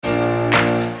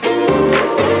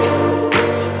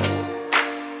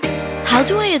How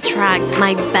do I attract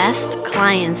my best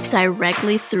clients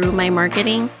directly through my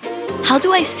marketing? How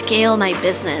do I scale my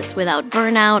business without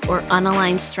burnout or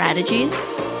unaligned strategies?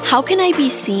 How can I be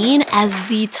seen as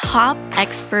the top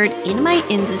expert in my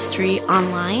industry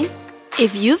online?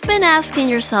 If you've been asking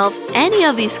yourself any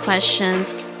of these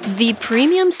questions, the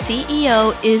Premium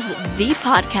CEO is the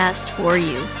podcast for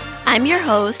you. I'm your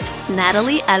host,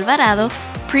 Natalie Alvarado,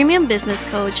 Premium Business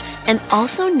Coach, and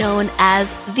also known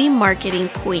as the Marketing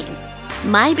Queen.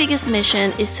 My biggest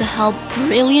mission is to help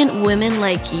brilliant women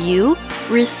like you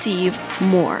receive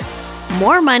more.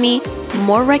 More money,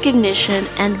 more recognition,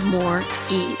 and more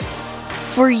ease.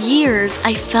 For years,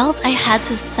 I felt I had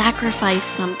to sacrifice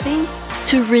something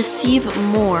to receive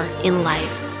more in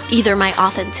life. Either my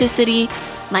authenticity,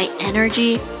 my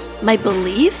energy, my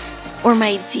beliefs, or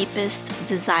my deepest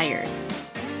desires.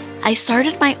 I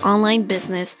started my online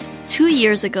business 2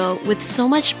 years ago with so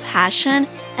much passion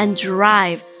and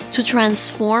drive to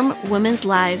transform women's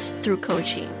lives through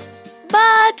coaching.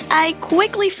 But I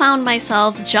quickly found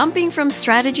myself jumping from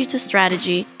strategy to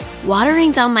strategy,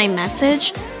 watering down my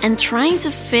message, and trying to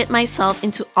fit myself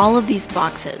into all of these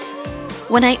boxes.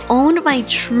 When I owned my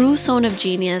true zone of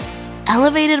genius,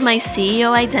 elevated my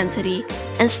CEO identity,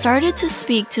 and started to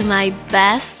speak to my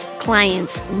best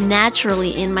clients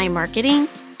naturally in my marketing,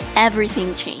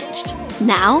 everything changed.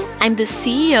 Now, I'm the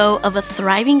CEO of a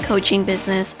thriving coaching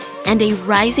business and a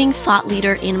rising thought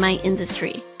leader in my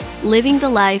industry, living the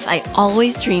life I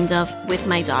always dreamed of with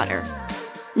my daughter.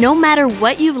 No matter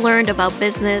what you've learned about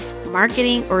business,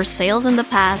 marketing, or sales in the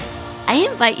past, I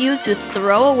invite you to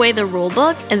throw away the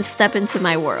rulebook and step into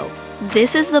my world.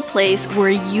 This is the place where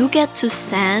you get to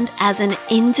stand as an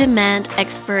in-demand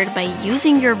expert by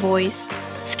using your voice,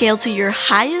 scale to your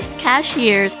highest cash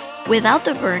years without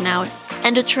the burnout,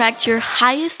 and attract your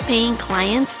highest paying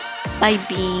clients by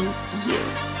being you.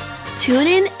 Tune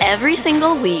in every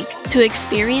single week to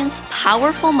experience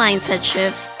powerful mindset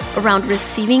shifts around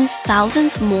receiving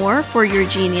thousands more for your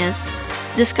genius.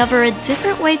 Discover a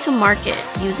different way to market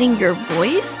using your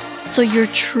voice so you're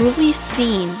truly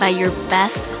seen by your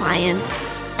best clients,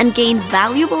 and gain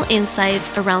valuable insights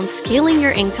around scaling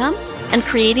your income and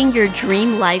creating your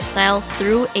dream lifestyle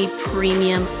through a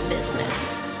premium business.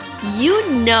 You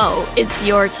know it's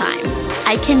your time.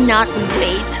 I cannot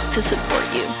wait to support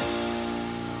you.